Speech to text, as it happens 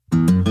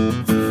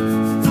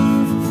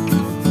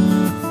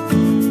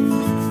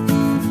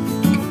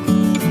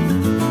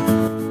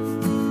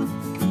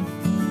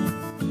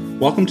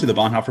Welcome to the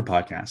Bonhoeffer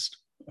Podcast,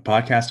 a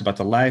podcast about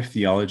the life,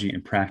 theology,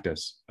 and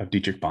practice of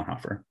Dietrich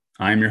Bonhoeffer.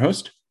 I am your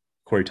host,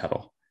 Corey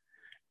Tuttle,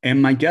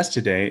 and my guest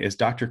today is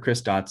Dr.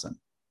 Chris Dodson.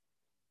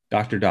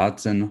 Dr.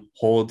 Dodson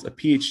holds a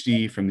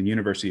PhD from the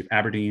University of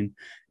Aberdeen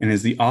and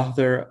is the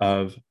author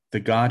of The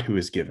God Who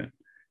Is Given,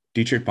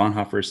 Dietrich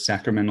Bonhoeffer's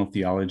Sacramental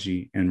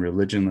Theology and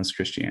Religionless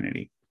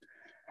Christianity.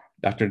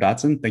 Dr.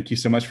 Dodson, thank you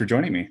so much for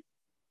joining me.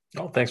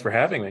 Oh, thanks for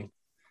having me.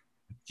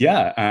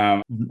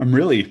 Yeah, I'm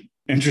really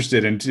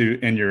interested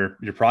in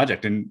your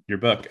project and your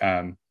book.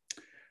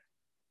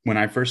 When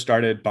I first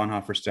started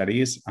Bonhoeffer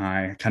studies,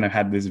 I kind of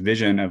had this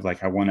vision of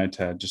I wanted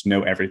to just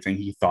know everything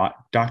he thought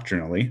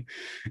doctrinally.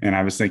 And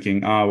I was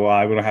thinking, oh, well,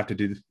 I would have to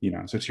do,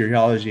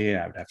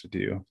 soteriology. I would have to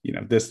do,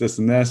 this,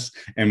 and this.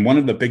 And one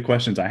of the big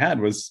questions I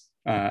had was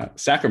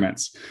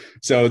sacraments.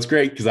 So it's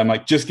great because I'm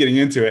just getting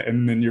into it.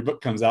 And then your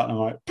book comes out and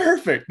I'm like,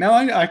 perfect. Now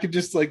I could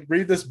just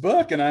read this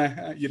book and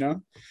I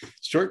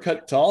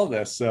shortcut to all of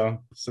this. So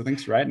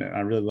thanks for writing it.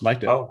 I really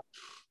liked it. Oh,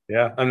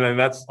 yeah. And then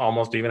that's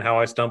almost even how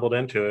I stumbled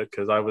into it,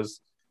 because I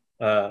was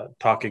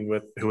talking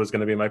with who was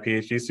going to be my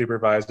PhD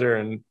supervisor,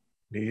 and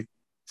he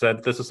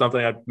said, this is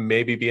something I'd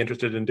maybe be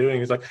interested in doing.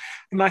 He's like,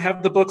 and I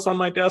have the books on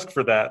my desk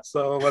for that.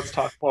 So let's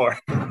talk more.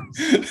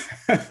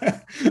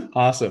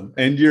 Awesome.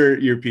 And your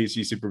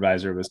PhD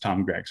supervisor was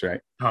Tom Greggs,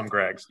 right? Tom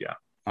Greggs. Yeah.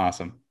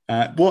 Awesome.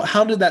 Well,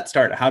 how did that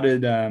start? How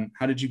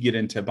did you get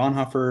into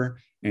Bonhoeffer,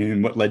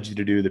 and what led you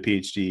to do the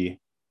PhD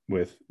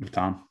with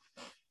Tom?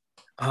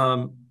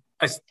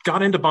 I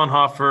got into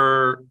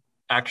Bonhoeffer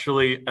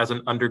actually as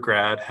an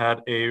undergrad,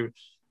 had a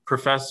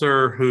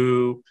professor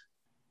who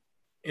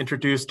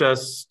introduced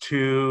us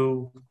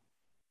to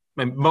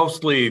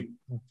mostly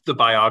the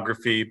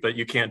biography, but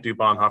you can't do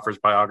Bonhoeffer's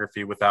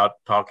biography without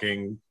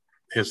talking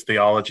his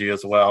theology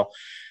as well.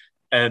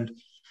 And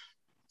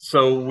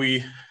so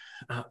we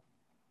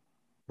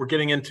were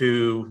getting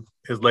into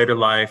his later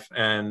life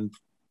and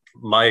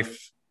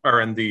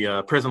in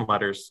the prison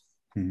letters.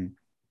 Mm-hmm.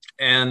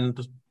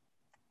 And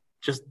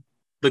just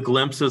the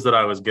glimpses that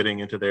I was getting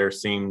into there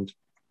seemed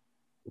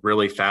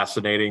really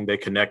fascinating. They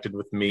connected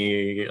with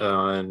me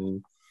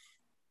on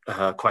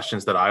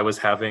questions that I was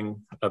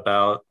having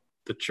about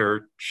the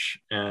church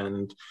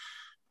and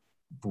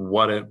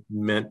what it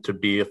meant to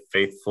be a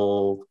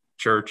faithful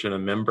church and a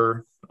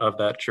member of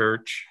that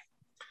church.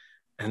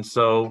 And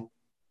so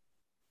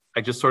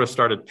I just sort of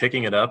started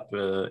picking it up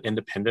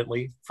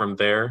independently from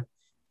there,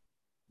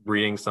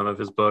 reading some of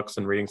his books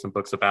and reading some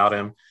books about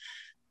him.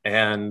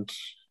 And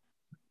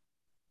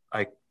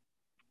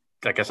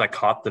I guess I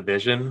caught the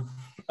vision,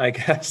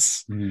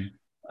 mm-hmm.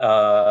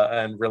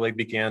 And really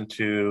began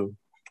to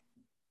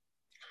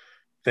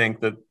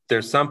think that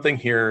there's something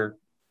here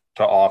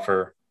to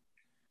offer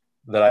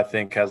that I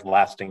think has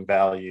lasting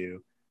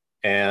value.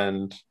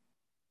 And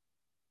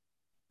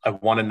I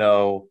want to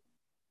know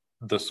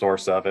the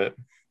source of it.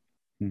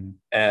 Mm-hmm.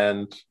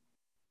 And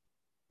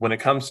when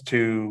it comes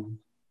to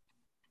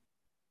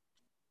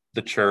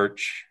the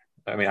church,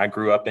 I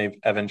grew up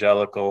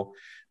evangelical,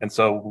 and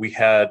so we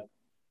had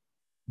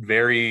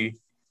very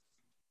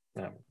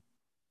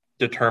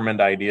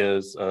determined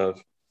ideas of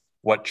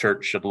what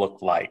church should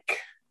look like.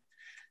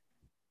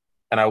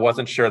 And I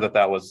wasn't sure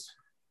that was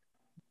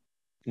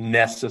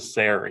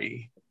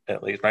necessary,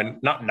 at least,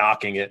 right? Not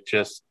knocking it,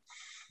 just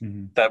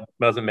mm-hmm. that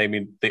wasn't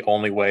maybe the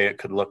only way it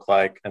could look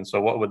like. And so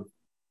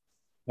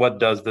what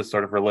does this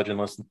sort of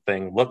religionless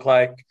thing look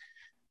like?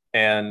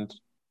 And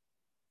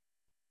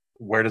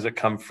where does it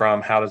come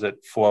from? How does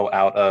it flow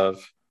out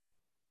of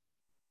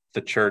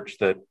the church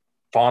that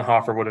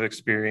Bonhoeffer would have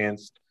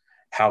experienced?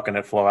 How can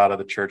it flow out of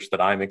the church that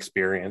I'm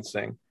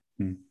experiencing?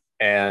 Mm.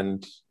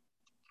 And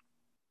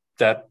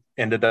that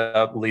ended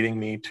up leading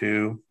me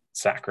to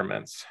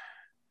sacraments.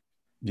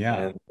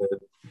 Yeah.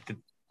 And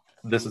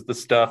this is the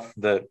stuff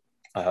that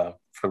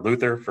for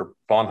Luther, for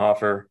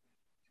Bonhoeffer,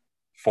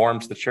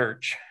 forms the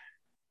church.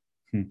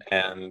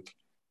 And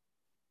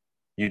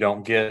you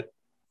don't get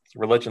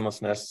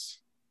religionlessness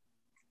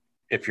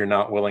if you're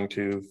not willing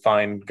to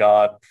find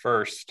God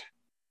first,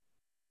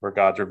 where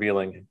God's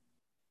revealing.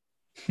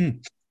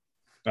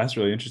 That's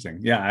really interesting.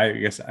 Yeah, I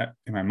guess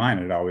in my mind,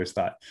 I'd always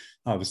thought,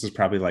 oh, this is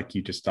probably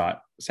you just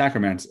thought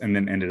sacraments and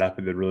then ended up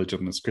in the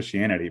religionless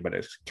Christianity, but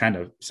it kind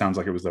of sounds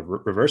like it was the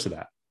reverse of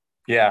that.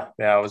 Yeah,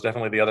 it was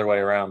definitely the other way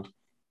around.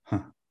 Huh.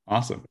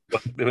 Awesome.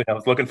 I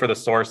was looking for the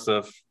source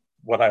of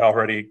what I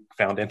already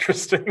found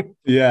interesting.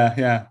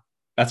 Yeah.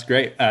 That's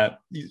great.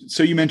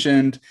 So you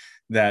mentioned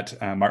that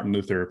Martin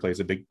Luther plays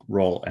a big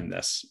role in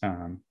this.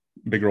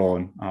 Big role,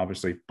 and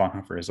obviously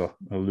Bonhoeffer is a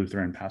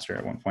Lutheran pastor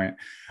at one point.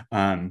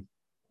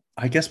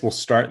 I guess we'll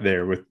start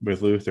there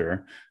with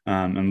Luther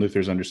and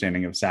Luther's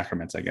understanding of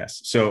sacraments, I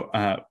guess. So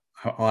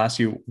I'll ask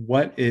you,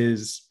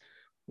 what's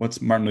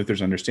Martin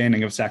Luther's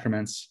understanding of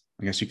sacraments?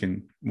 I guess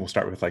we'll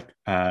start with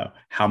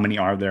how many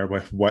are there?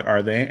 What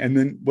are they? And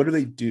then what do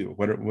they do?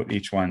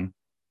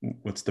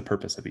 What's the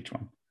purpose of each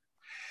one?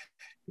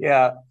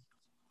 Yeah.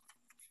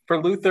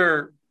 For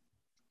Luther,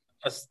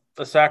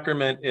 a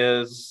sacrament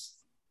is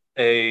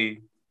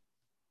it's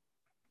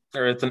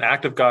an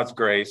act of God's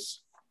grace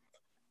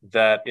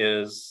that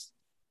is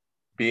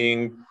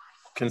being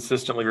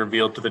consistently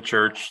revealed to the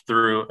church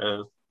through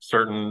a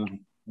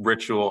certain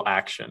ritual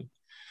action.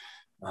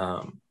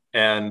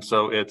 And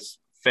so it's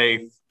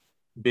faith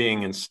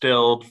being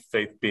instilled,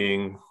 faith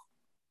being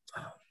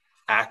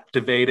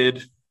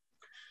activated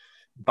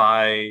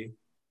by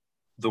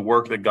the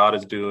work that God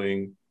is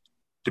doing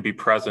to be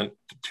present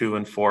to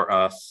and for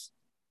us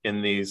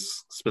in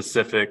these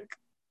specific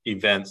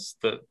events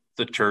that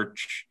the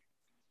church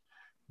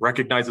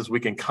recognizes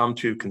we can come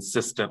to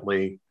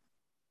consistently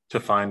to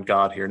find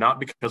God here, not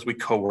because we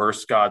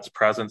coerce God's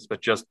presence,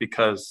 but just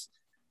because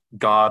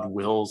God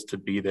wills to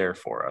be there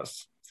for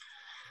us.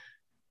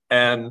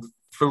 And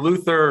for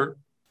Luther,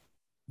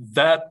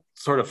 that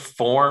sort of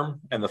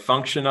form and the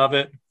function of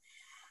it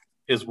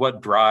is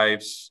what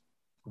drives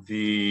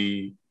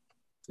the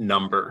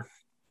number.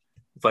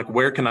 It's like,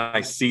 where can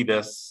I see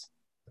this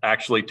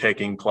actually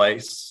taking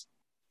place?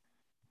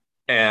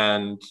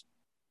 And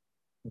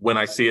when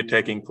I see it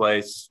taking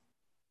place,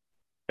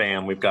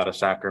 bam, we've got a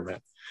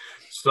sacrament.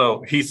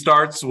 So he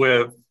starts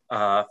with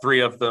 3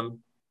 of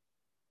them,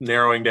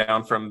 narrowing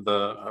down from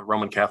the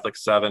Roman Catholic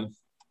 7,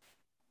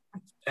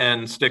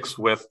 and sticks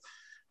with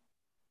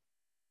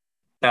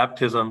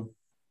baptism,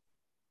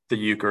 the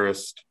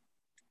Eucharist,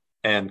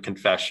 and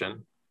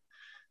confession.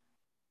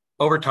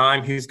 Over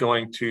time, he's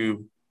going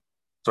to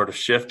sort of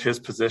shift his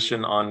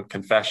position on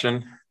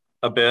confession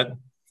a bit,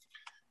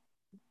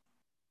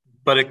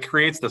 but it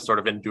creates this sort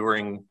of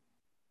enduring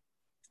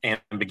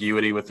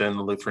ambiguity within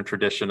the Lutheran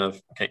tradition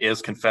of, okay,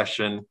 is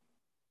confession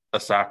a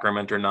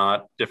sacrament or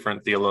not?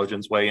 Different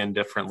theologians weigh in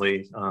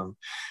differently.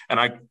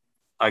 And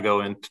I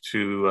go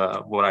into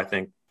what I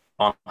think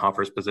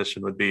Bonhoeffer's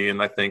position would be,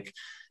 and I think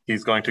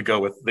he's going to go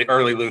with the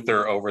early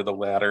Luther over the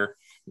latter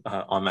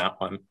on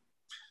that one.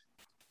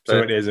 So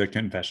it is a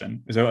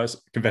confession. So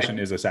confession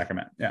is a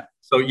sacrament. Yeah.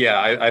 So yeah,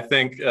 I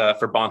think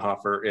for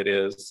Bonhoeffer it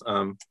is,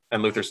 and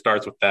Luther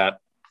starts with that,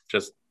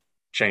 just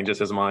changes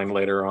his mind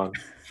later on.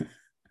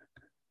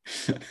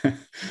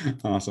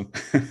 Awesome.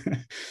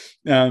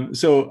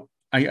 So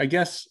I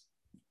guess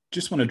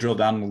just want to drill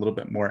down a little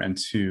bit more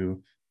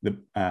into the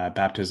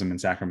baptism and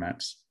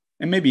sacraments,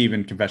 and maybe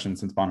even confession,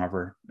 since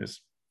Bonhoeffer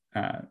is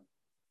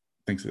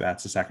thinks that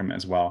that's a sacrament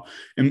as well.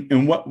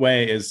 In what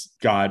way is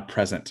God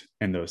present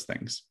in those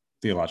things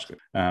theologically?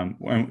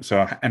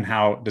 And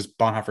how does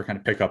Bonhoeffer kind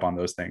of pick up on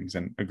those things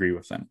and agree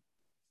with them?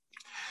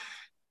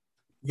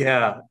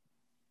 Yeah.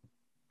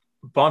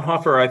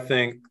 Bonhoeffer, I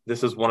think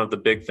this is one of the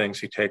big things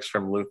he takes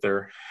from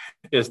Luther,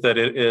 is that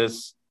it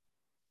is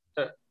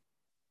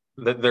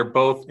that they're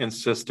both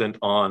insistent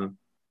on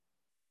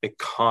a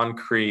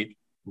concrete,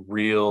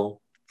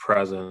 real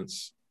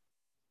presence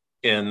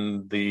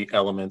in the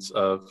elements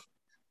of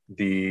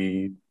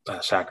the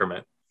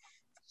sacrament.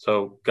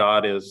 So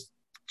God is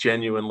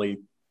genuinely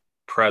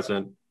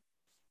present,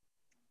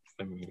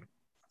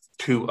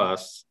 to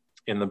us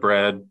in the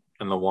bread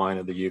and the wine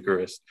of the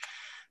Eucharist.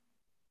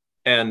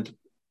 And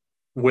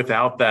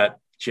without that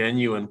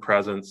genuine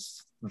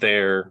presence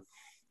there,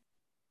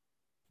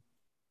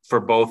 for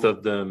both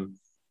of them,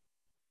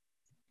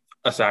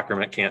 a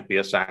sacrament can't be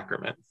a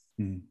sacrament.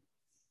 Mm.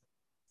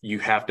 You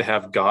have to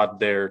have God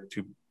there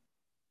to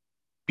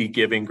be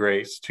giving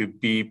grace, to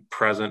be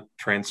present,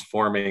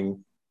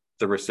 transforming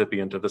the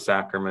recipient of the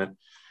sacrament.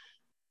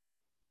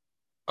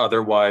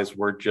 Otherwise,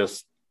 we're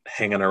just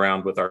hanging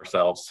around with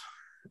ourselves.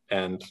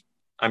 And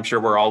I'm sure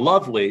we're all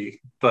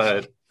lovely,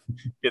 but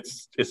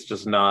it's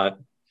just not,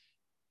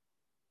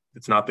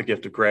 it's not the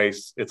gift of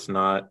grace. It's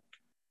not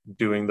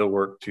doing the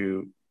work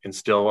to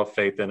instill a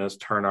faith in us,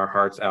 turn our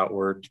hearts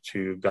outward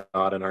to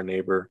God and our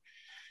neighbor.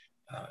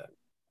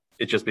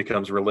 It just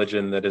becomes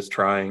religion that is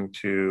trying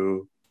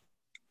to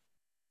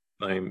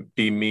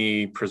be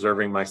me,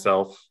 preserving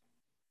myself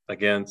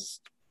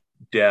against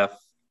death,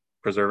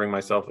 preserving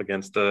myself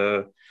against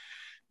the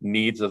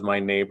needs of my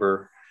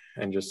neighbor,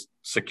 and just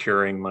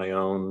securing my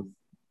own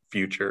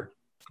future,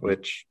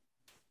 which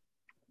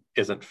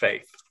isn't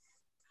faith.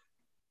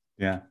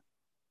 Yeah,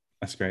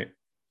 that's great.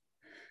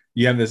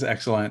 You have this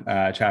excellent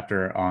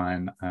chapter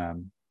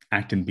on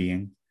act and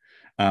being.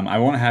 I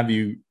won't have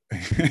you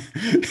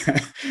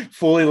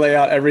fully lay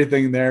out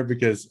everything there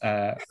because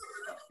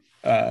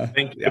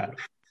thank you. Yeah.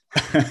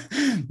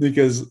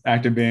 Because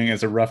act and being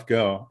is a rough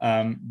go.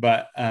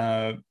 But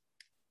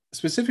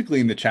specifically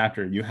in the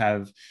chapter, you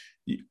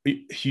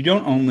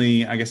don't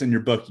only, I guess in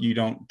your book, you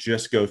don't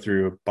just go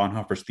through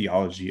Bonhoeffer's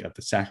theology of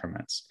the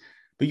sacraments,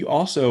 but you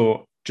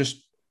also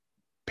just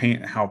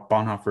paint how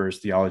Bonhoeffer's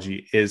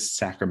theology is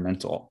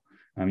sacramental.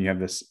 You have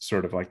this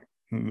sort of like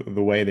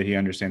the way that he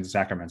understands the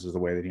sacraments is the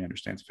way that he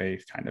understands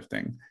faith kind of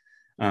thing.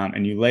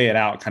 And you lay it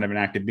out kind of an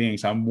active being.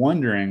 So I'm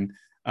wondering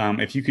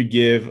if you could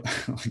give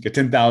like a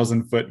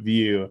 10,000 foot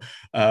view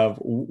of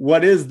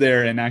what is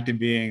there in active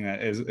being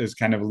that is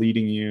kind of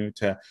leading you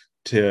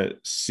to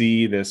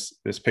see this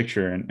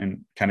picture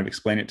and kind of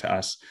explain it to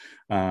us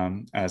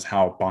as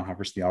how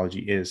Bonhoeffer's theology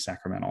is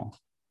sacramental.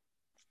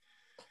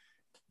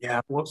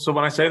 Yeah, well, so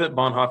when I say that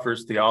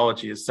Bonhoeffer's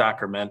theology is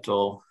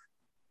sacramental,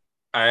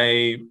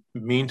 I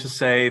mean to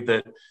say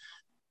that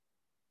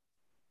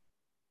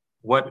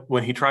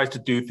when he tries to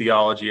do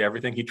theology,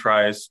 everything he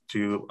tries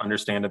to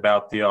understand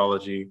about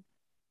theology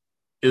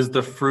is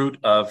the fruit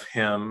of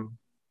him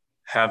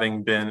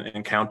having been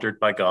encountered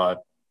by God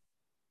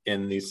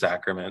in these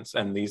sacraments.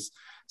 And these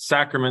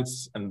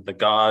sacraments and the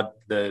God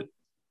that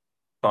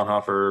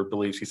Bonhoeffer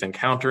believes he's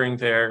encountering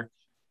there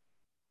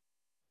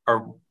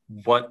are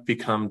what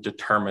become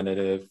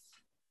determinative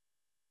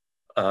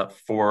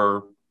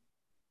for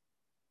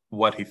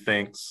what he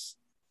thinks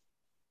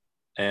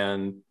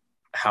and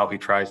how he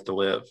tries to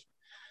live.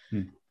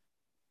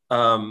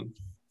 As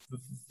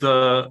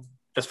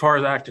far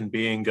as act and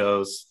being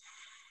goes,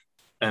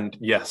 and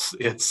yes,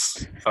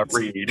 it's a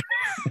read.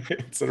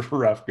 It's a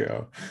rough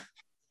go.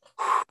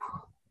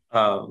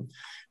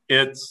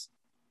 It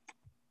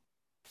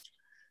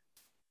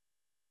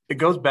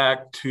goes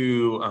back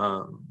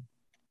to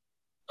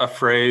a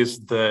phrase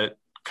that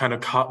kind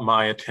of caught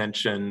my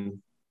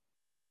attention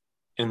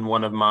in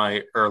one of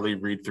my early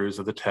read-throughs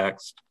of the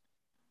text.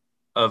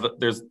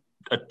 There's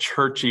a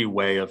churchy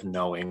way of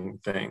knowing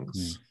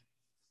things,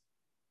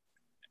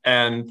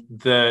 and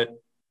that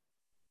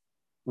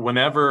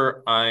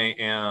whenever I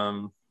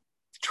am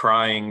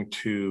trying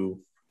to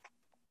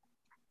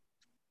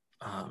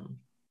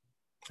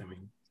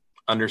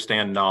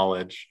understand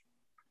knowledge,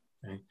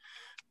 okay?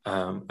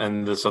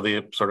 And the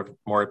sort of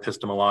more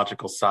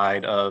epistemological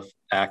side of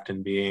act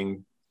and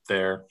being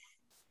there,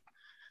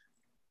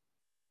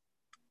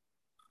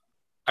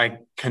 I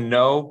can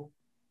know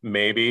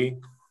maybe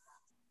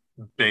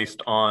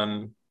based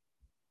on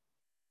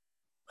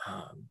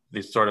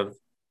these sort of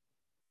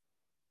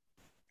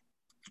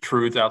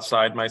truths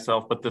outside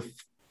myself, but the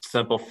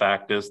simple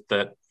fact is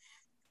that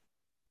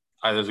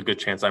there's a good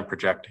chance I'm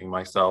projecting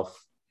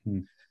myself.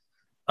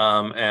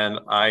 And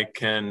I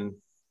can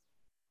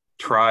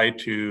try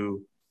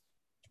to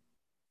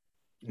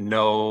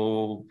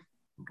know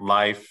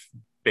life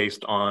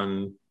based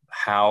on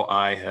how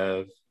I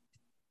have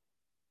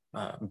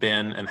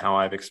been and how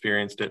I've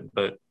experienced it,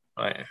 but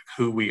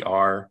who we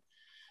are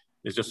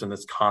is just in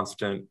this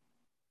constant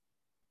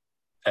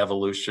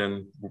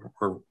evolution.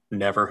 We're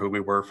never who we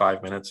were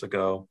 5 minutes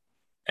ago,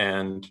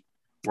 and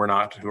we're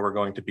not who we're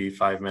going to be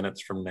 5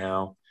 minutes from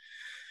now.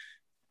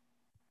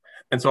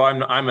 And so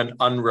I'm an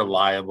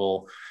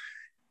unreliable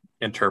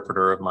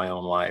interpreter of my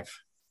own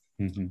life.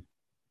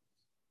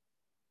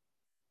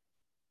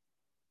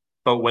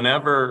 But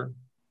whenever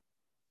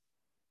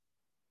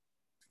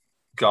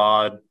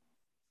God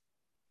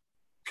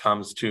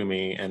comes to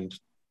me and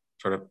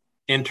sort of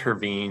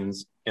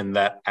intervenes in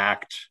that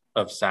act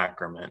of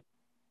sacrament,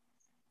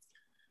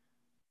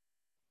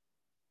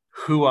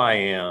 who I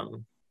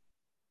am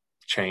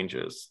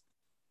changes.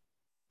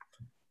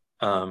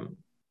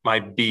 My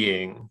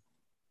being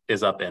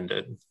is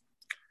upended.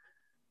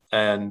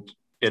 And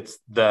it's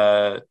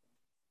the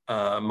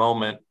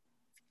moment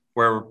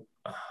where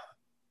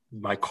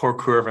my core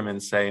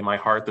curvamen say, my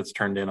heart that's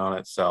turned in on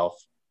itself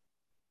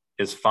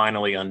is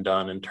finally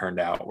undone and turned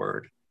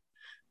outward.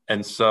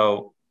 And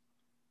so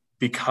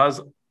because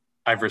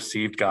I've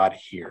received God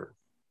here,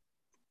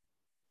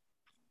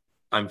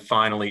 I'm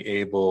finally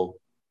able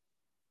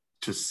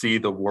to see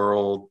the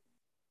world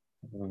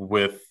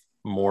with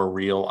more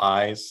real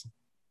eyes.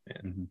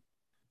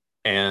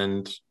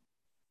 And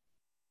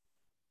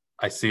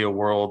I see a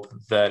world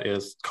that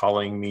is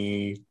calling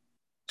me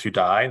to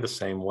die the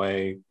same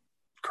way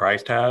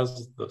Christ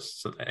has, the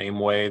same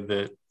way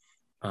that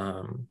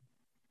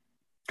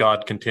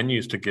God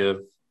continues to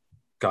give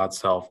God's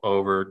self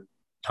over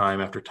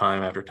time after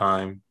time after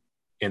time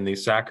in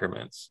these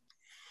sacraments.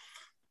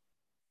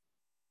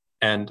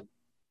 And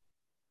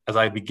as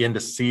I begin to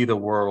see the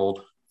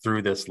world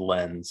through this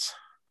lens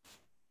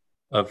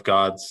of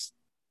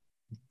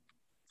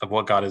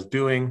what God is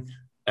doing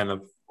and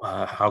of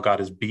how God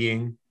is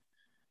being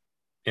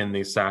in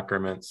these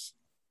sacraments,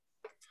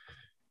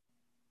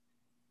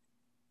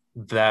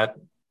 that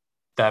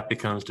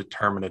becomes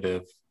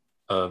determinative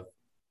of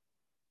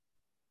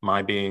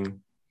my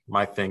being,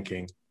 my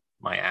thinking,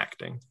 my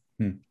acting.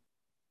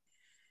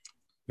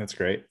 That's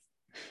great.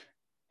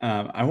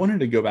 I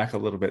wanted to go back a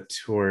little bit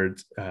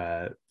towards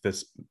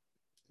this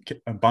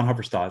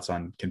Bonhoeffer's thoughts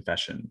on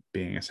confession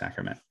being a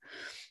sacrament.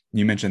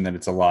 You mentioned that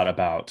it's a lot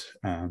about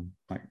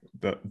like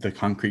the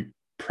concrete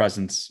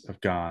presence of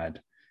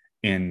God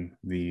in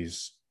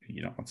these,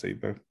 let's say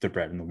the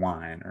bread and the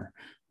wine,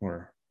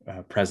 or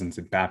presence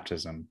in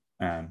baptism.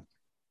 And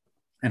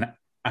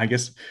I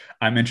guess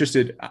I'm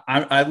interested.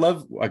 I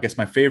love. I guess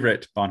my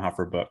favorite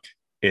Bonhoeffer book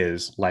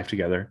is Life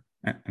Together,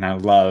 and I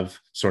love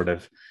sort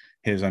of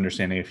his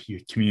understanding of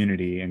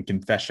community and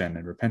confession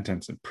and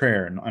repentance and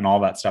prayer and all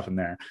that stuff in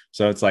there.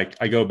 So it's like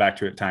I go back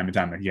to it time and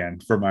time again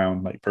for my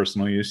own like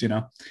personal use,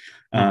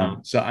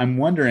 So I'm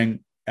wondering,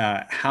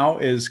 how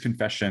is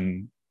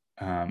confession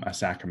a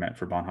sacrament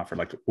for Bonhoeffer?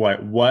 Like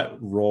what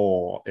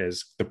role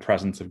is the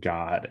presence of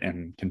God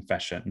in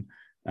confession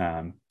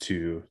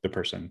to the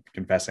person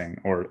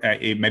confessing, or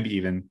maybe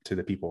even to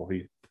the people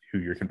who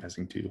you're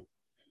confessing to?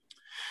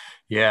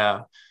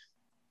 Yeah.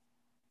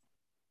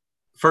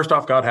 First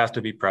off, God has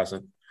to be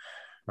present.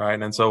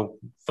 right? And so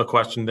the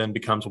question then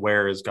becomes,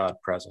 where is God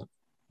present?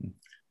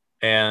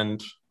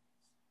 And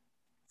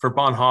for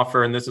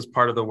Bonhoeffer, and this is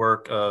part of the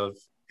work of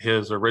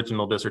his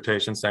original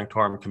dissertation,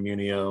 Sanctorum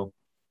Communio,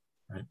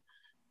 right?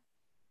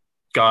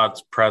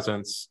 God's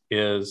presence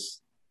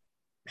is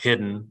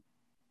hidden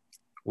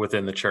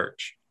within the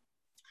church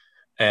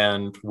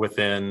and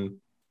within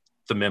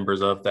the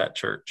members of that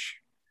church.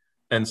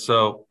 And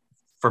so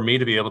for me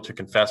to be able to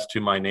confess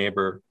to my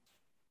neighbor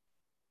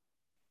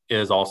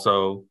is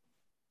also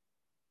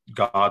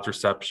God's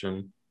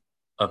reception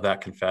of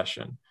that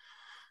confession.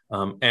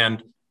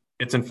 And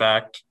it's in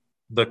fact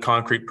the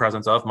concrete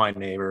presence of my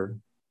neighbor,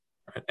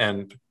 right,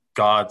 and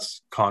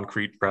God's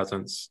concrete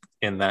presence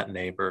in that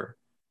neighbor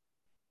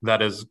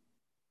that as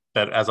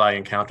I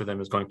encounter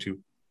them is going to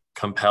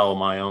compel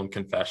my own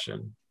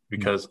confession,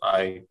 because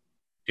I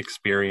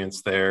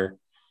experience there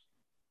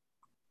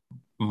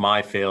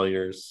my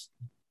failures,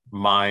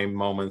 my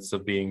moments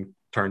of being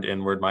turned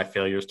inward, my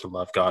failures to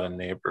love God and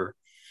neighbor,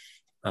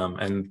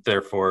 and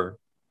therefore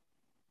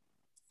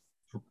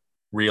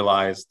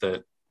realize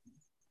that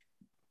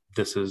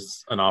this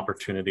is an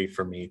opportunity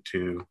for me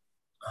to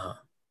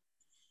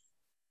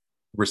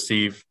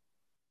receive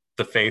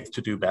the faith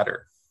to do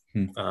better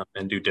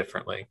and do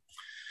differently.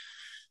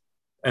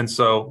 And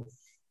so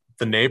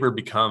the neighbor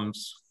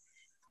becomes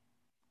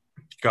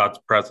God's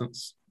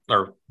presence,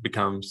 or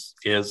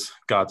is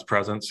God's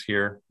presence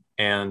here.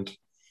 And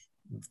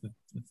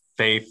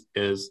faith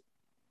is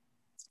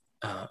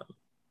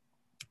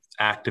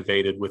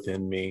activated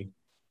within me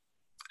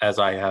as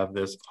I have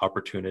this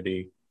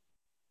opportunity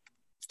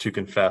to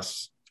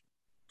confess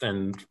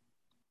and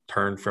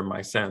turn from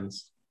my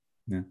sins.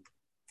 Yeah.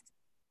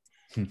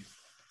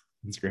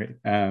 That's great.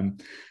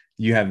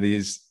 You have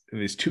these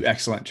two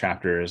excellent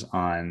chapters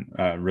on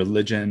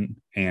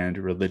religion and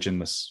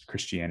religionless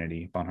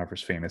Christianity,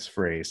 Bonhoeffer's famous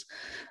phrase.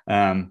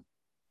 And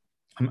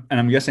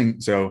I'm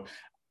guessing, so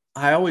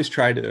I always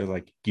try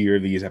to gear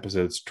these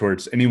episodes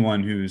towards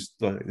anyone who's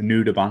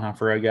new to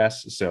Bonhoeffer, I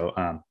guess. So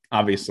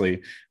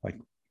obviously,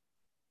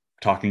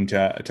 talking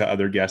to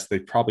other guests,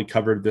 they've probably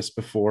covered this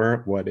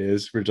before. What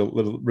is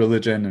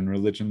religion and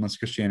religionless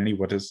Christianity?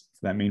 What does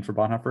that mean for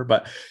Bonhoeffer?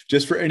 But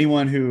just for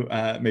anyone who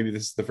maybe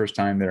this is the first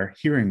time they're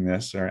hearing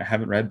this or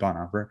haven't read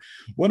Bonhoeffer,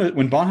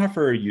 when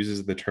Bonhoeffer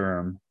uses the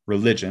term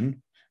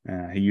religion,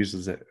 he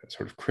uses it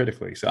sort of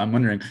critically. So I'm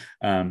wondering,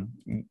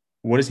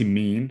 what does he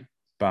mean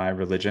by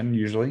religion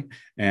usually?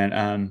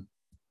 And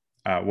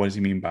what does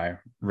he mean by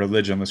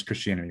religionless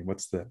Christianity?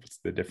 What's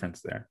the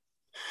difference there?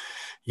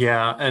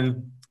 Yeah,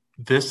 and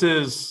this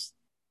was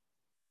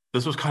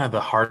kind of the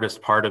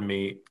hardest part of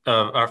me,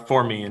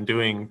 for me in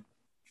doing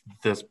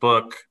this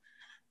book,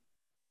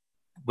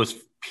 was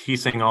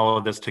piecing all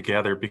of this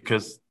together,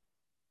 because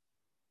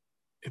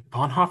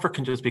Bonhoeffer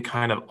can just be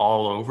kind of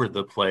all over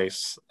the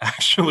place,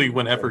 actually,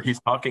 whenever he's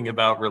talking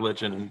about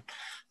religion.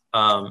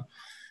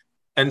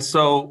 And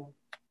so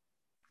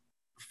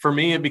for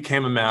me, it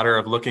became a matter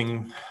of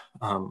looking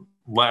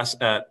less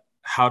at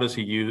how does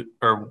he use,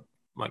 or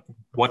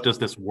what does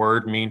this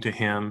word mean to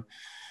him,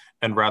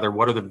 and rather,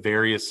 what are the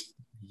various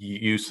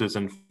uses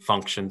and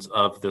functions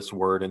of this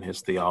word in his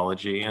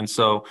theology? And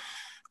so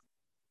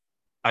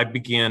I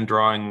began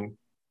drawing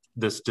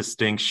this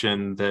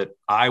distinction that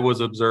I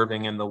was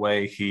observing in the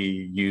way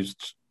he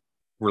used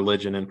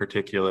religion in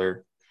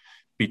particular,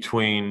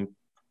 between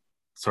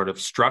sort of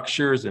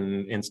structures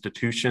and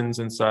institutions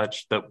and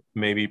such that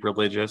may be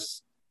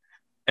religious,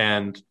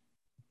 and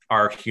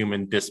our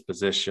human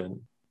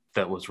disposition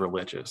that was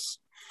religious.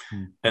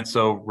 And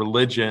so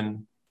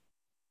religion,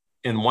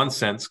 in one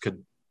sense,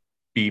 could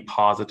be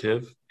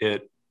positive.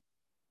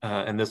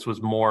 And this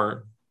was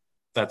more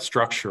that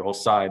structural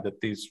side,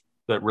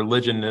 that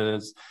religion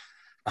is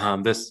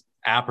this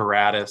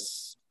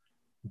apparatus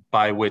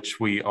by which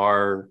we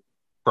are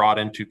brought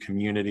into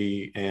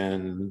community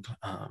and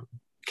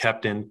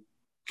kept in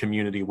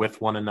community with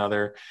one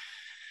another.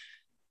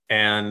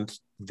 And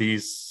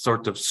these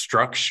sorts of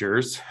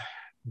structures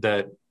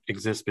that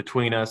exist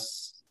between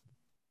us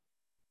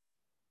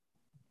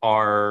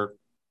are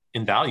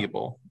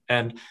invaluable.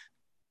 And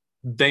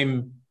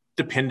they,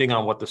 depending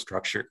on what the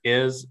structure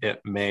is,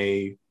 it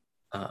may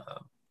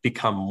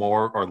become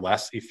more or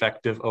less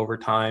effective over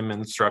time,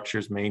 and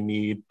structures may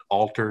need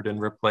altered and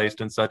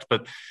replaced and such.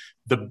 But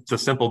the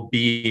simple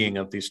being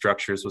of these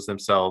structures was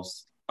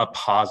themselves a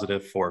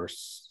positive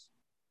force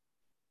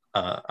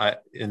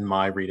in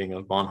my reading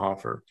of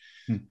Bonhoeffer.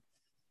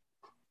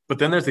 But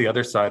then there's the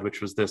other side,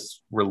 which was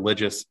this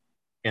religious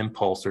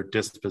impulse or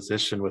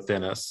disposition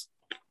within us,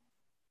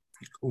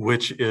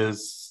 which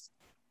is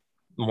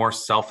more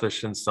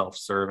selfish and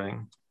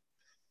self-serving.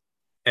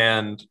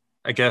 And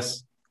I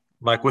guess,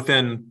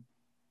 within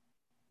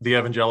the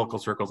evangelical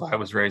circles I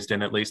was raised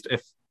in, at least,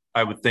 if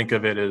I would think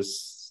of it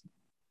as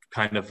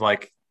kind of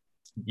like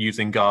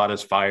using God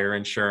as fire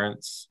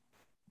insurance.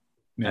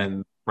 Yeah.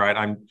 And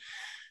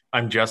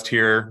I'm just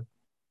here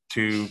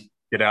to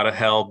get out of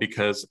hell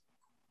because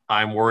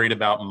I'm worried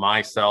about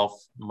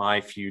myself, my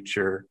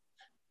future,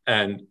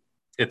 and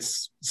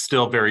it's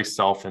still very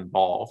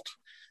self-involved.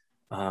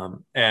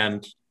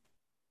 And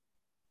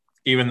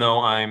even though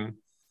I'm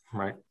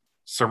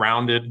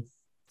surrounded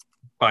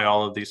by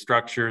all of these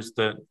structures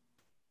that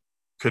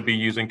could be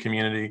used in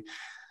community,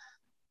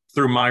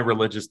 through my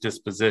religious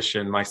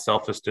disposition, my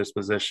selfish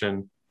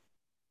disposition,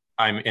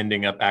 I'm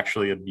ending up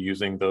actually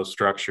abusing those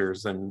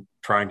structures and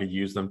trying to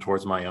use them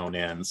towards my own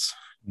ends.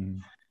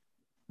 Mm.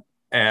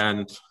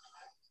 And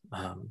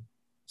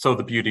so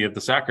the beauty of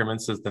the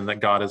sacraments is then that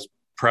God is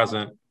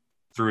present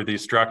through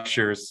these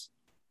structures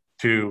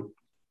to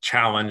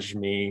challenge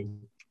me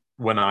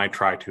when I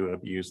try to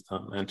abuse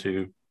them and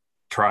to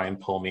try and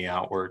pull me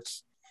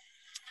outwards.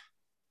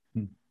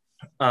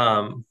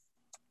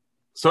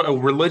 So a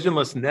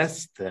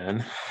religionlessness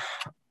then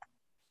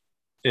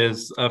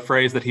is a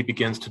phrase that he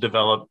begins to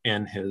develop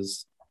in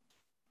his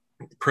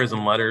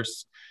prison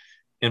letters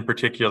in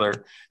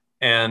particular.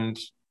 And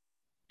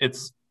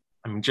it's,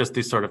 just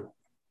these sort of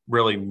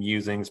really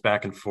musings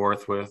back and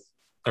forth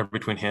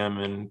between him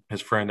and his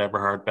friend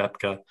Eberhard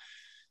Bethke.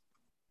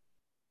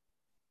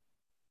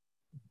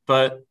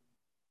 But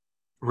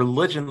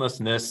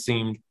religionlessness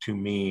seemed to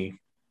me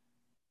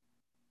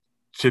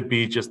to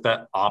be just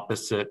that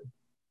opposite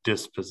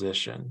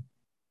disposition.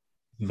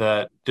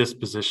 That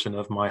disposition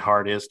of my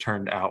heart is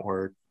turned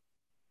outward.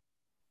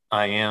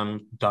 I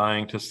am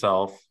dying to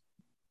self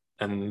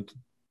and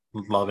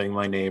loving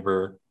my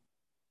neighbor,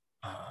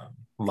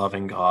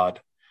 loving God.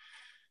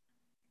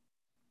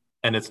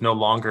 And it's no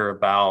longer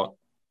about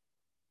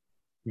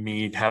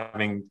me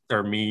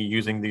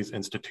using these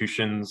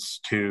institutions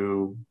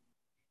to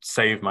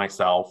save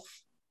myself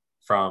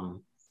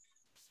from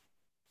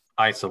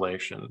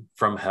isolation,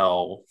 from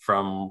hell,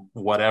 from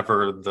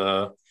whatever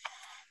the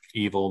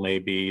evil may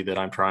be that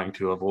I'm trying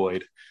to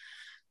avoid.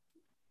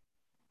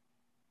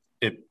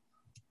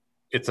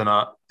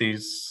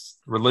 These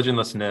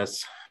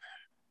religionlessness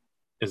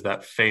is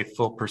that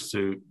faithful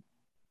pursuit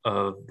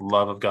of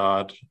love of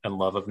God and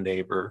love of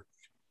neighbor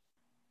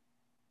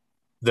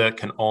that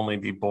can only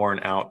be born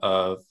out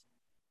of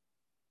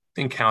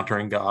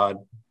encountering God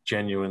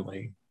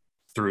genuinely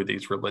through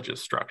these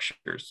religious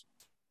structures.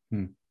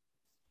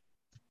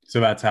 So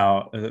that's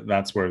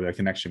where the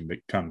connection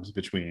comes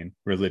between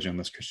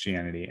religionless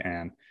Christianity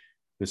and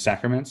the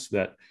sacraments,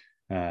 that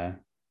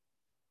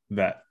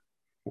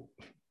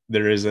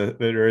there is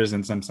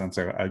in some sense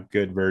a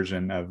good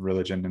version of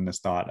religion in this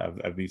thought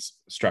of these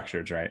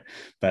structures, right?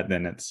 But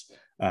then it's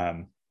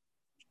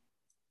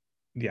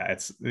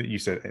you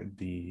said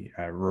the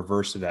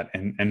reverse of that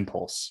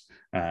impulse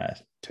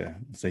to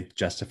say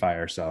justify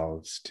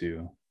ourselves,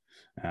 to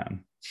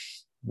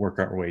work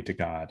our way to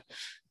God.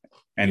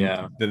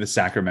 And the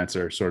sacraments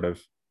are sort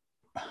of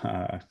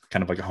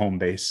kind of like a home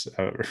base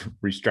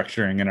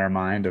restructuring in our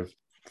mind of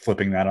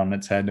flipping that on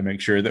its head to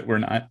make sure that we're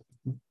not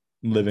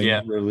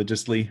living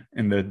religiously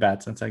in the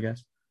bad sense, I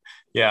guess.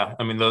 Yeah.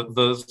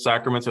 The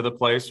sacraments are the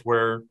place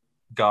where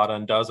God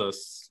undoes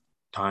us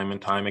time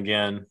and time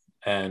again.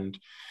 And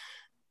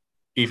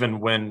even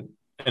when,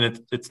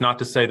 and it's not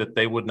to say that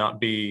they would not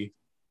be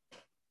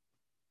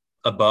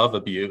above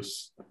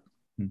abuse,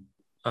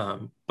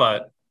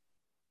 but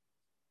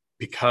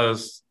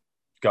because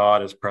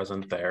God is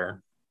present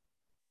there,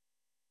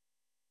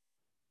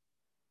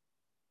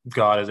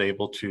 God is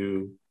able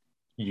to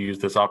use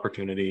this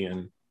opportunity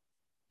and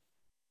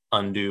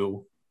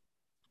undo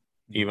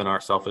even our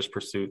selfish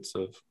pursuits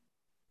of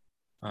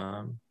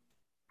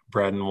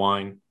bread and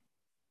wine.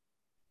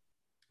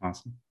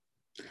 Awesome.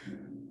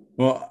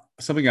 Well,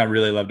 something I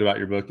really loved about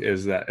your book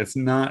is that it's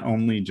not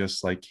only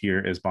just like, here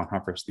is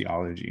Bonhoeffer's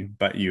theology,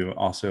 but you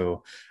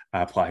also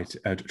try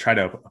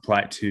to apply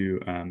it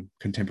to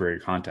contemporary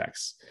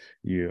contexts.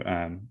 You,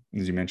 as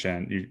you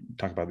mentioned, you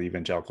talk about the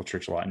evangelical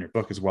church a lot in your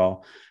book as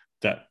well,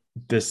 that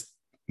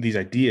these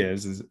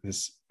ideas,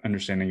 this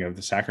understanding of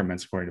the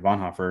sacraments according to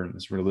Bonhoeffer,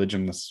 this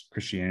religionless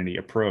Christianity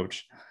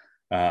approach,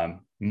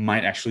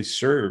 might actually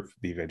serve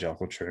the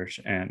evangelical church.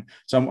 And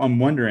so I'm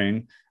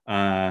wondering,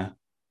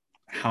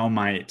 how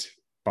might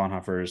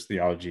Bonhoeffer's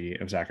theology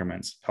of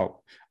sacraments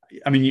help?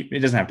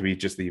 It doesn't have to be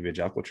just the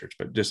evangelical church,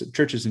 but just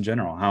churches in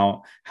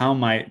general. How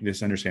might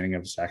this understanding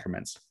of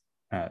sacraments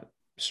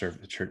serve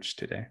the church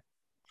today?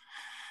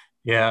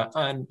 Yeah,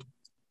 and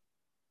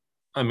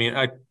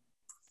I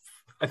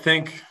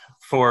think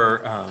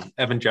for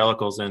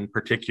evangelicals in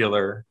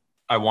particular,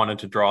 I wanted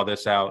to draw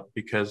this out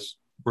because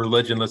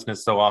religionlessness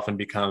so often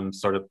becomes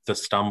sort of the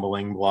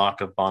stumbling block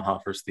of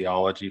Bonhoeffer's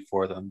theology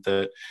for them,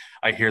 that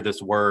I hear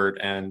this word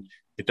and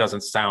it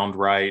doesn't sound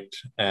right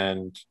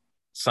and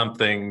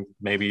something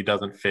maybe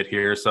doesn't fit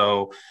here.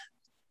 So,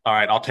 all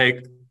right, I'll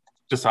take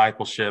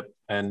discipleship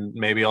and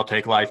maybe I'll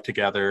take life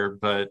together,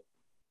 but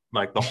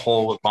like the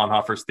whole of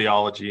Bonhoeffer's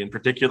theology, and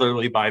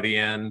particularly by the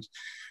end,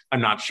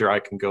 I'm not sure I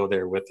can go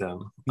there with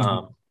him.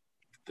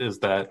 Is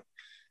that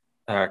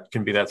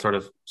can be that sort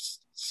of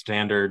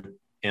standard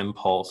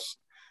impulse.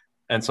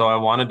 And so I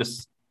wanted to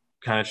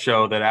kind of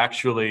show that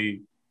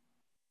actually,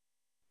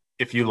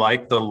 if you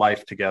like the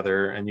life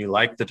together and you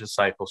like the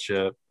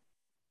discipleship,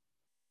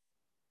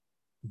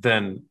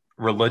 then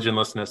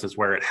religionlessness is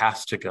where it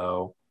has to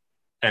go.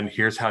 And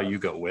here's how you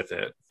go with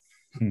it.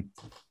 Hmm.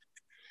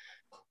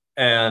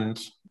 And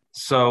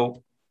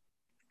so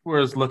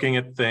we're looking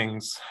at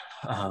things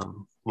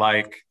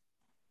like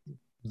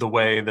the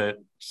way that,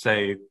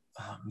 say,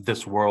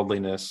 this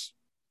worldliness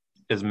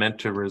is meant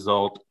to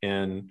result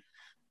in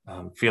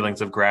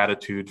feelings of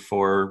gratitude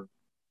for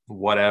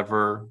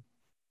whatever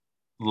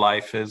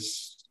life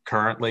is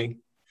currently,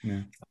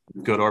 Yeah.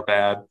 good or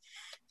bad.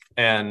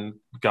 And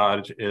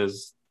God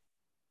is,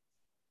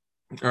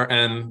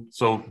 and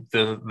so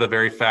the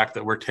very fact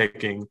that we're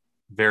taking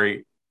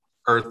very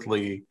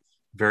earthly,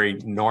 very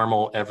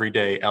normal,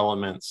 everyday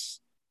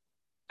elements,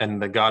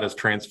 and that God is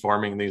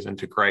transforming these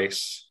into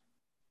grace,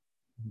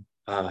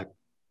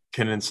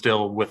 can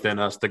instill within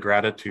us the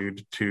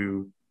gratitude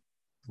to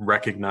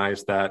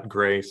recognize that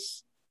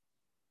grace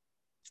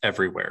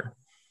everywhere.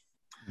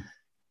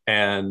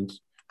 And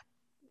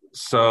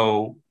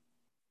so,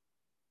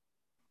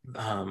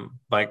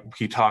 like,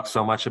 he talks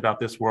so much about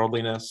this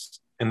worldliness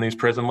in these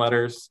prison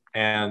letters,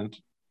 and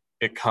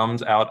it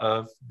comes out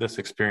of this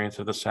experience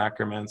of the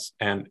sacraments.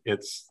 And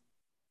it's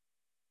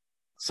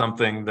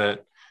something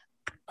that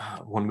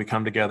when we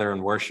come together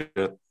and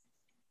worship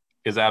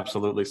is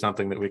absolutely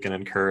something that we can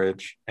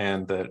encourage,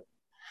 and that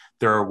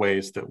there are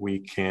ways that we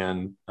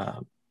can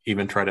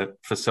even try to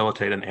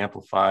facilitate and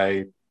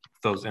amplify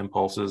those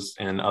impulses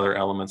in other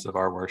elements of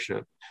our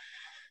worship.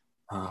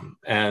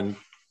 And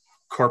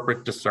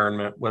corporate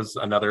discernment was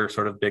another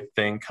sort of big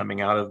thing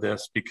coming out of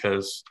this,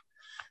 because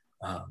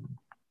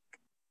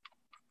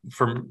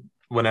from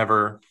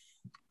whenever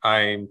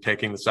I'm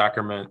taking the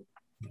sacrament,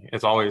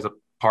 it's always a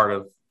part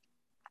of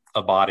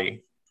a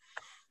body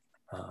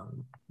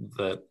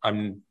that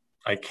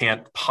I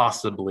can't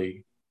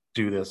possibly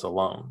do this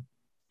alone.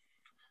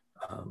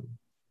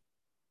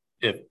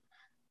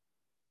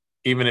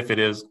 Even if it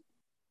is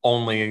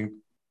only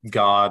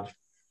God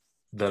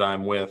that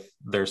I'm with,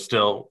 there's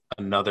still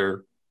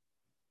another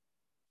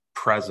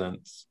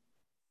presence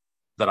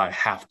that I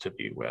have to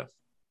be with.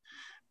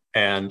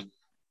 And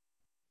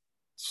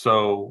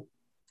so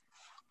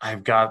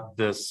I've got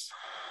this,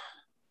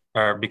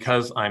 or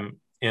because I'm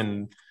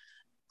in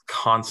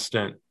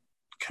constant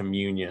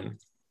communion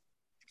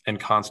and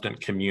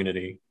constant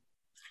community,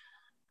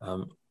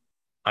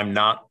 I'm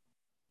not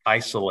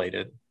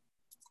isolated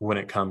when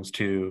it comes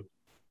to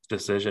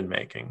decision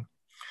making.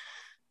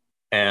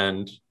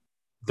 And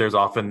there's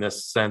often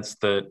this sense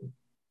that,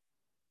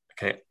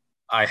 okay,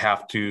 I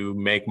have to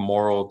make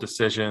moral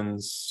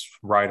decisions,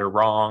 right or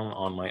wrong,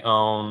 on my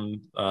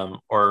own,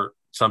 or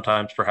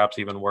sometimes perhaps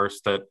even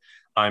worse, that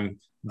I'm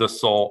the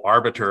sole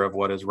arbiter of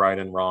what is right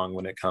and wrong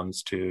when it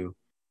comes to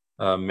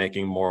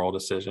making moral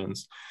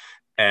decisions.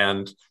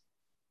 And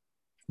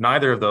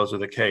neither of those are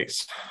the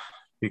case,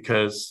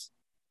 because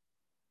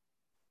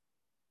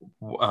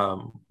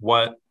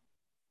what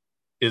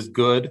is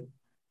good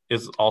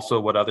is also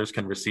what others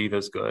can receive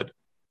as good.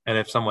 And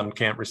if someone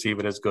can't receive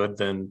it as good,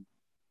 then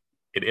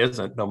it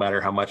isn't, no matter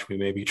how much we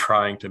may be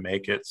trying to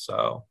make it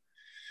so.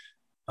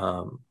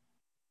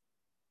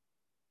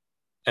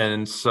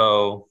 And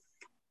so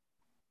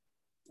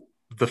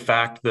the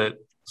fact that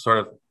sort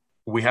of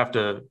we have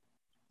to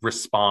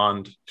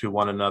respond to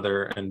one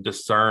another and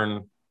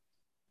discern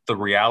the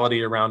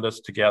reality around us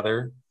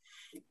together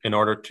in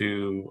order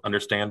to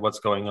understand what's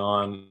going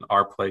on,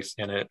 our place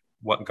in it,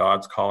 what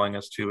God's calling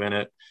us to in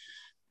it,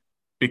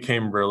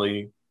 became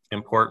really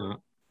important.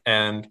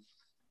 And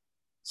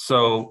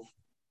so,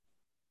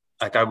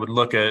 like, I would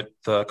look at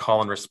the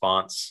call and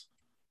response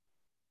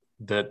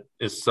that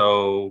is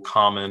so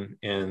common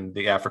in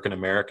the African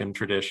American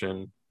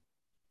tradition.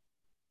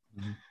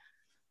 Mm-hmm.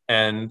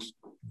 And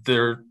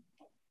they're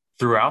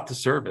throughout the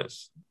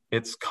service,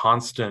 it's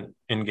constant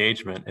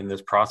engagement in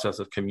this process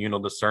of communal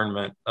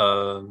discernment.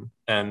 And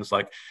it's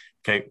like,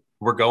 okay,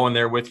 we're going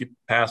there with you,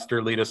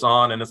 Pastor, lead us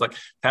on. And it's like,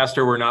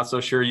 Pastor, we're not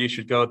so sure you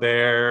should go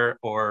there,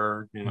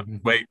 or, you know,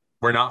 wait,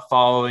 we're not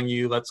following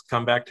you. Let's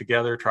come back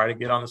together, try to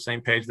get on the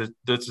same page.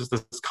 There's just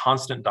this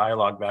constant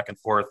dialogue back and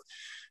forth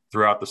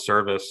throughout the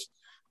service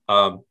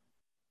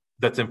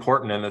that's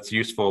important and that's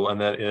useful, and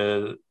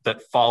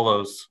that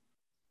follows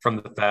from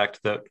the fact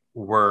that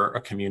we're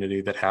a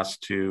community that has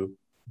to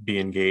be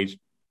engaged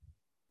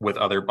with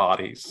other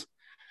bodies.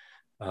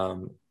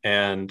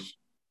 And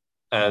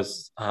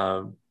as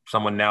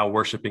someone now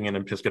worshiping in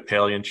an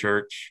Episcopalian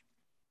church,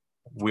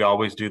 we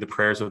always do the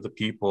prayers of the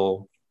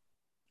people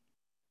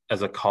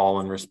as a call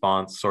and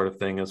response sort of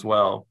thing as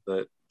well,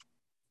 that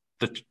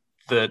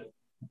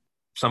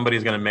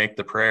somebody's going to make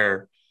the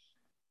prayer,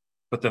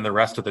 but then the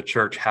rest of the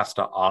church has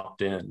to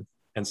opt in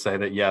and say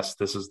that, yes,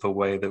 this is the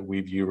way that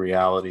we view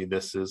reality.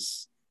 This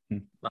is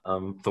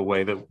the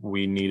way that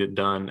we need it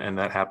done. And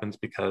that happens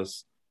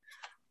because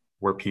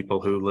we're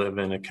people who live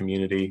in a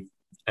community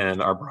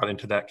and are brought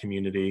into that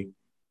community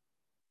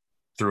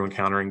through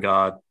encountering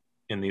God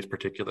in these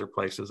particular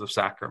places of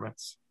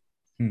sacraments.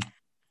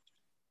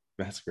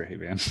 That's great,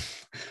 man.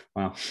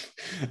 Wow.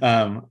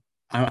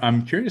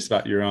 I'm curious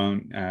about your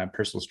own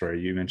personal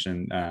story. You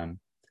mentioned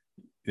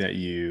that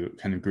you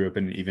kind of grew up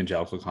in an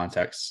evangelical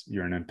context.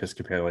 You're an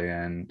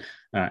Episcopalian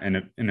in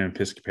an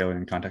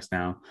Episcopalian context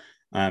now.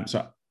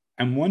 So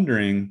I'm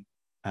wondering,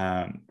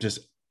 just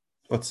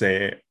let's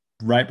say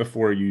right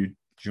before you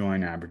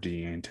join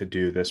Aberdeen to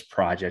do this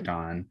project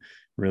on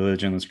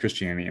religionless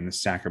Christianity and the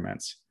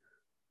sacraments,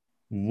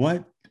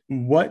 what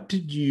what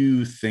did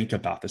you think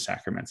about the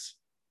sacraments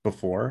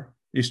before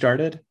you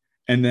started?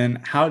 And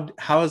then how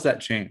has that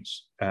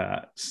changed?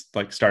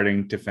 Like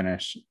starting to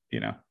finish,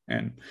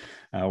 and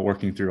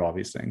working through all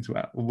these things.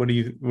 What do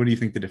you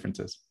think the difference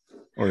is,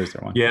 or is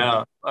there one?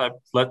 Yeah,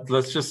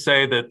 let's just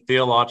say that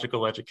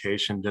theological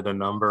education did a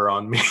number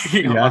on me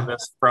on Yeah.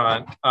 this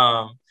front,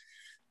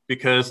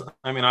 because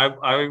I mean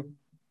I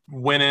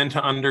went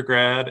into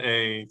undergrad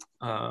a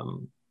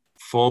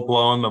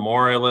full-blown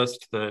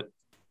memorialist, that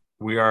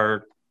we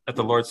are at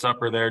the Lord's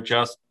Supper there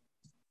just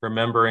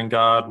remembering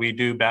God. We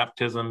do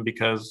baptism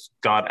because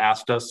God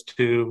asked us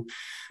to,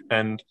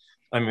 and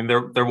I mean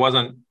there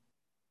wasn't.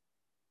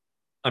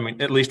 I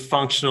mean, at least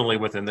functionally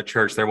within the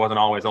church, there wasn't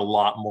always a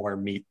lot more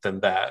meat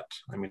than that.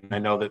 I mean, I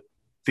know that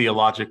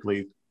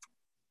theologically,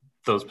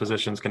 those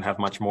positions can have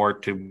much more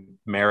to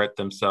merit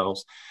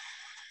themselves.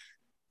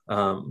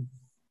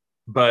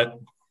 But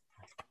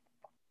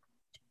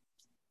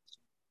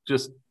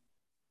just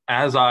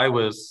as I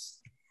was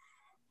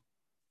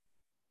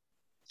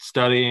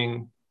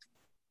studying,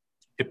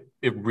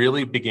 it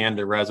really began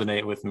to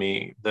resonate with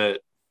me that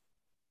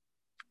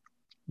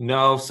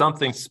no,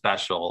 something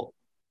special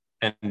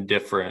and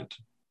different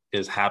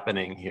is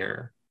happening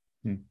here.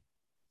 Hmm.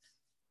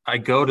 I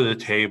go to the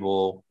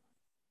table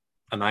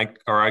and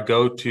I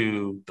go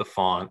to the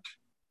font,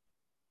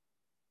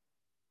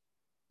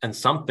 and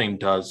something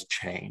does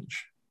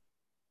change.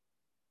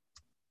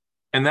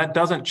 And that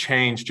doesn't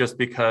change just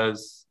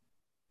because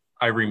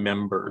I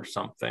remember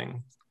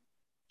something.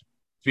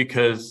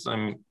 Because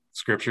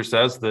scripture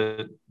says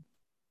that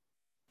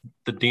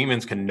the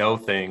demons can know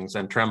things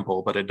and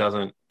tremble, but it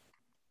doesn't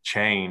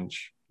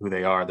change who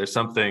they are. There's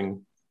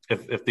something,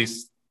 if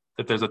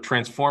there's a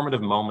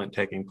transformative moment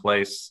taking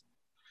place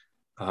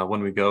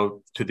when we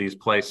go to these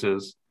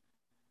places,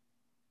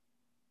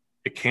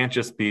 it can't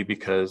just be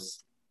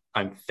because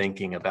I'm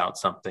thinking about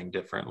something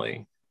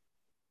differently.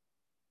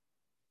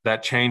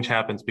 That change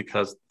happens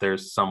because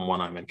there's someone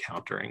I'm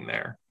encountering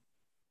there.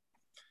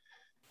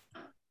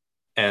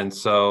 And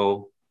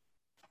so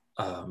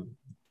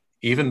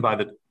even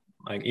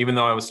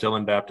though I was still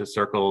in Baptist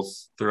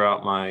circles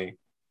throughout my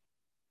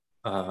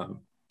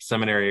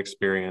seminary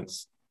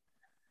experience,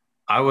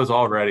 I was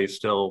already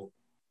still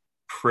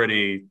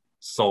pretty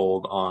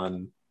sold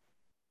on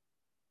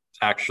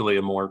actually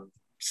a more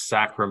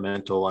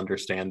sacramental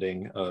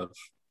understanding of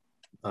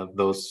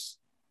those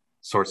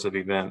sorts of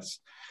events.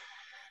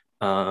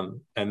 And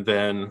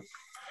then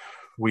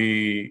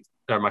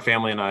my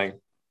family and I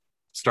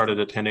started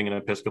attending an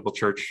Episcopal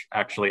church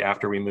actually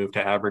after we moved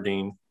to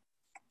Aberdeen.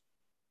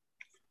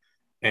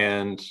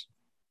 And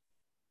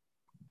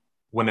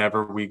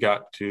whenever we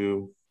got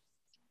to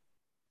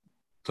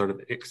sort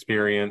of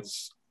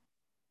experience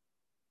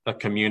a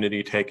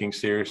community taking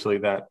seriously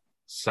that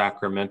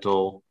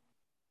sacramental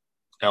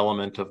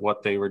element of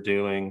what they were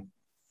doing,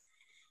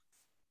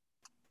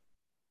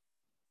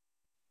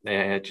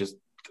 and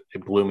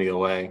it blew me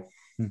away.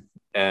 Hmm.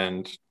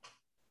 And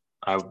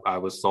I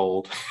was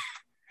sold.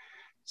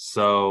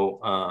 So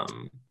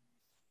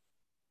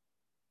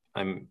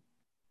I'm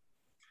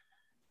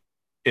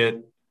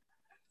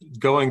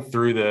going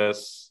through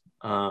this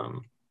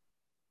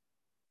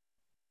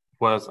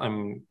was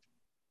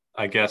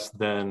I guess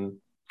then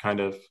kind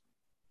of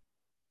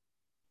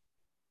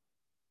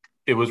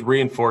it was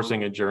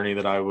reinforcing a journey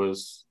that I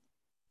was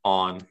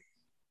on,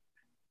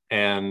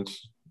 and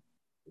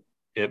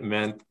it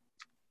meant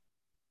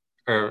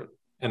and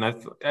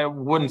I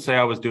wouldn't say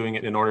I was doing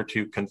it in order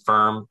to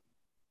confirm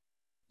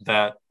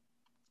that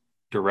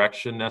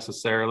direction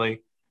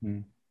necessarily,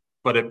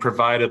 but it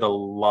provided a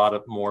lot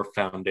of more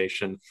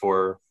foundation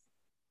for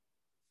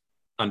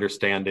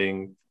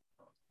understanding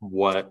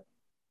what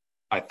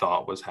I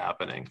thought was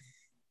happening.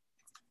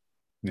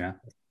 Yeah.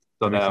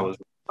 So that was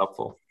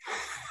helpful.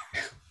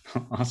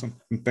 Awesome.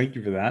 Thank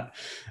you for that.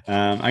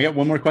 I got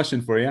one more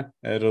question for you.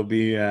 It'll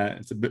be,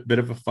 it's a bit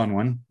of a fun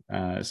one.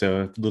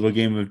 So a little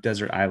game of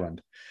Desert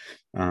Island.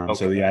 Okay.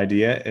 So the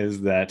idea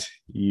is that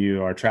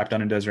you are trapped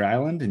on a desert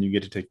island and you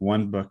get to take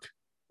one book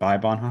by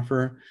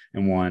Bonhoeffer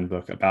and one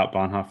book about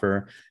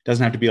Bonhoeffer.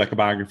 Doesn't have to be like a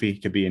biography.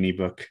 It could be any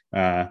book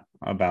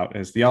about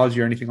his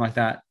theology or anything like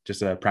that.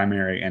 Just a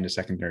primary and a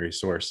secondary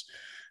source.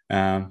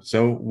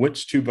 So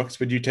which two books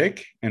would you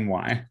take and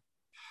why?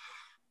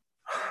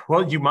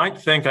 Well, you might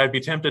think I'd be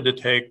tempted to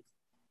take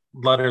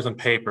Letters and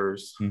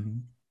Papers,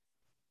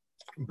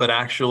 but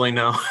actually,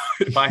 no.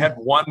 If I had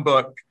one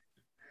book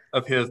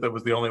of his that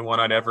was the only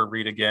one I'd ever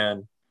read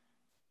again,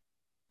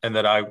 and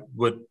that I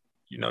would,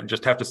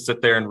 just have to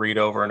sit there and read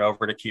over and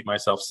over to keep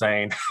myself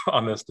sane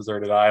on this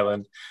deserted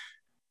island,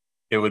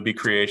 it would be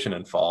Creation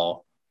and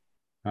Fall.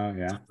 Oh,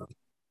 yeah.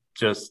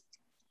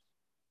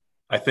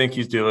 I think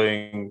he's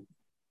doing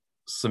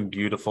some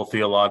beautiful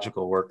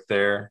theological work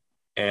there,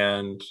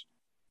 and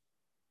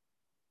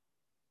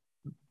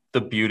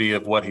the beauty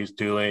of what he's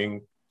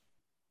doing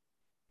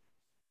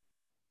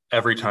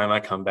every time I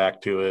come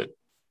back to it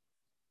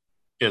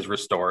is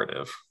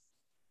restorative.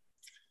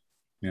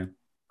 Yeah.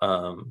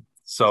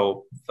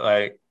 So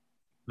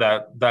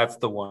that's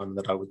the one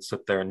that I would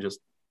sit there and just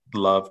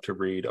love to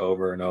read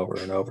over and over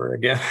and over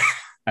again.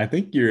 I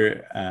think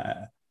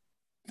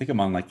I'm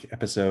on like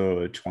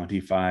episode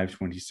 25,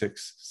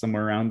 26,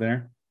 somewhere around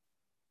there.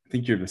 I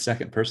think you're the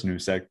second person who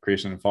said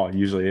creation and fall.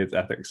 Usually it's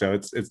ethics. So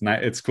it's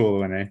not, it's cool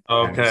when I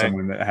have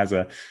someone that has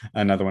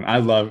another one. I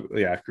love,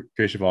 creation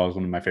and fall is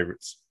one of my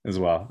favorites as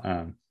well.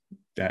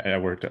 I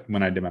worked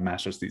when I did my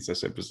master's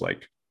thesis, it was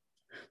like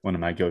one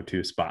of my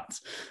go-to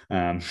spots.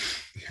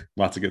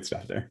 Lots of good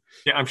stuff there.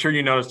 Yeah, I'm sure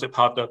you noticed it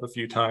popped up a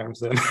few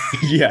times in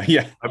yeah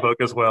my book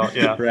as well.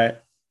 Yeah. Right.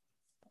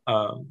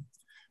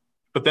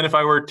 But then if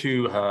I were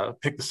to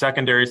pick the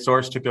secondary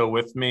source to go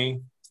with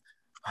me,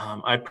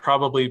 I'd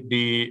probably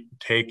be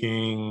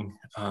taking,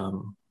 I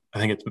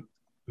think it's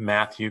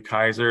Matthew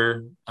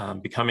Kaiser,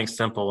 Becoming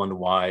Simple and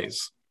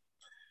Wise.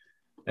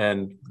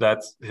 And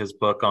that's his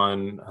book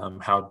on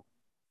how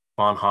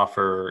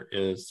Bonhoeffer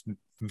is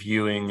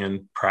viewing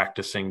and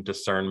practicing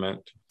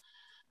discernment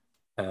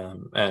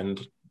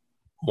and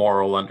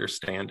moral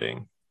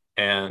understanding.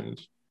 And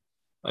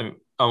on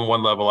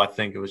one level, I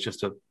think it was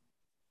just a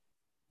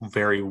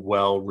very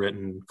well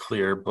written,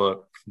 clear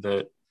book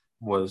that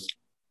was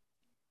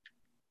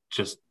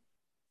just,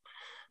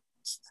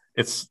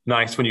 it's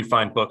nice when you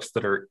find books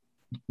that are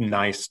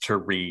nice to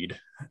read,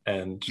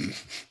 and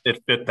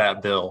it fit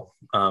that bill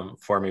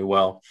for me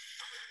well.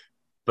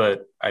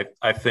 But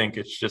I think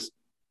it's just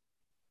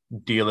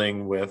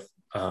dealing with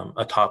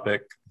a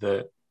topic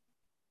that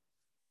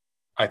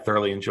I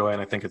thoroughly enjoy,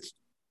 and I think it's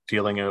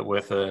dealing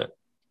with it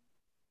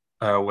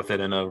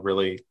in a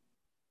really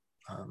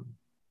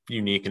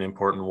unique and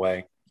important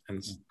way,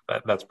 and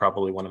that's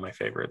probably one of my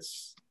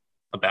favorites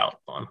about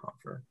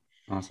Bonhoeffer.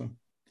 Awesome.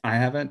 I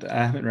haven't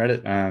read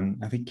it.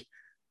 I think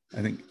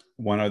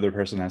one other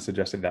person has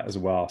suggested that as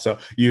well. So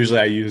usually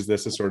I use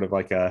this as sort of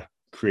like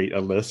create a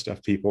list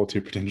of people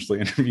to potentially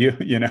interview,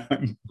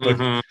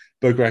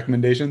 book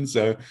recommendations.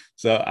 So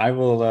I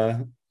will,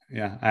 I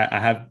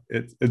have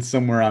it's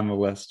somewhere on the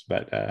list,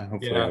 but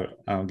hopefully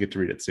I'll get to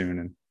read it soon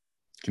and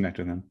connect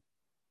with them.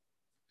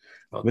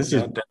 Well,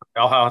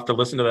 I'll have to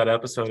listen to that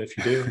episode if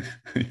you do.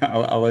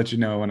 I'll let you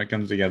know when it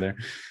comes together.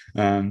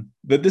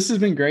 But this has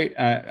been great.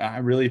 I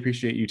really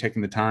appreciate you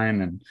taking the time.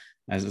 And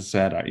as I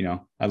said, I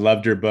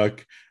loved your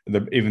book,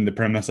 even the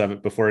premise of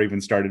it before I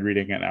even started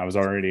reading it. I was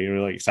already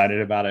really excited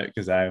about it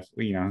because I've,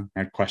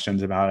 had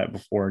questions about it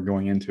before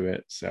going into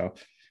it. So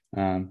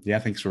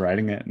thanks for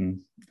writing it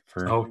and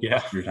for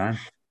your time.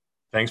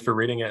 Thanks for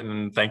reading it.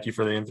 And thank you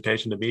for the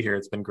invitation to be here.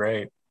 It's been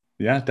great.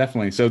 Yeah,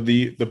 definitely. So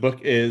the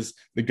book is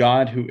The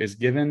God Who Is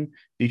Given,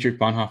 Dietrich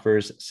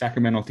Bonhoeffer's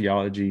Sacramental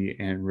Theology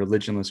and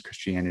Religionless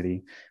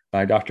Christianity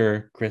by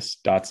Dr. Chris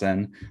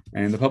Dodson.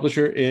 And the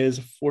publisher is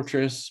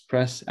Fortress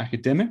Press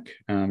Academic.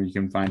 You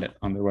can find it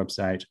on their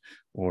website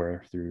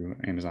or through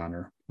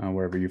Amazon or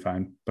wherever you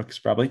find books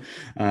probably.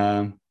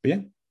 But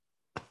yeah,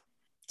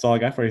 that's all I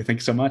got for you.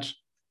 Thanks so much.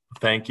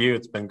 Thank you.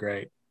 It's been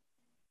great.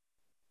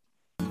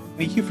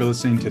 Thank you for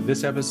listening to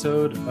this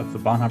episode of the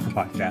Bonhoeffer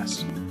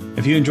Podcast.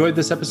 If you enjoyed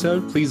this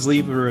episode, please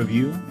leave a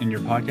review in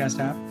your podcast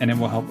app, and it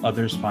will help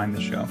others find the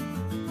show.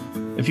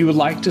 If you would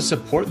like to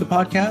support the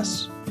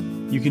podcast,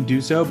 you can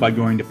do so by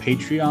going to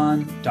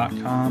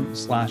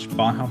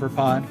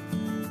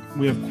patreon.com/BonhoefferPod.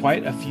 We have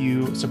quite a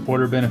few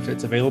supporter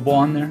benefits available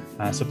on there,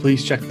 so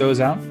please check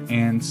those out.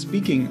 And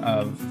speaking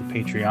of the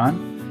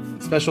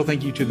Patreon, special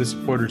thank you to the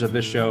supporters of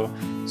this show: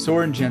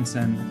 Soren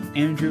Jensen,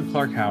 Andrew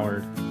Clark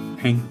Howard,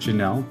 Hank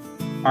Janelle,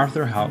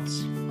 Arthur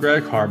Hautz,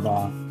 Greg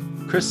Harbaugh,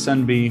 Chris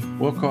Sunby,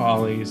 Wilco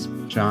Ollies,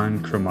 John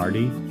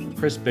Cromarty,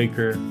 Chris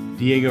Baker,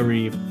 Diego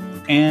Reeve,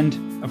 and,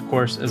 of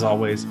course, as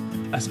always,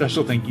 a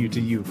special thank you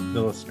to you,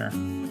 the listener.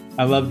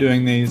 I love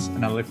doing these,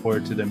 and I look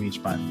forward to them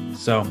each month.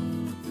 So,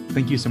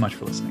 thank you so much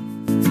for listening.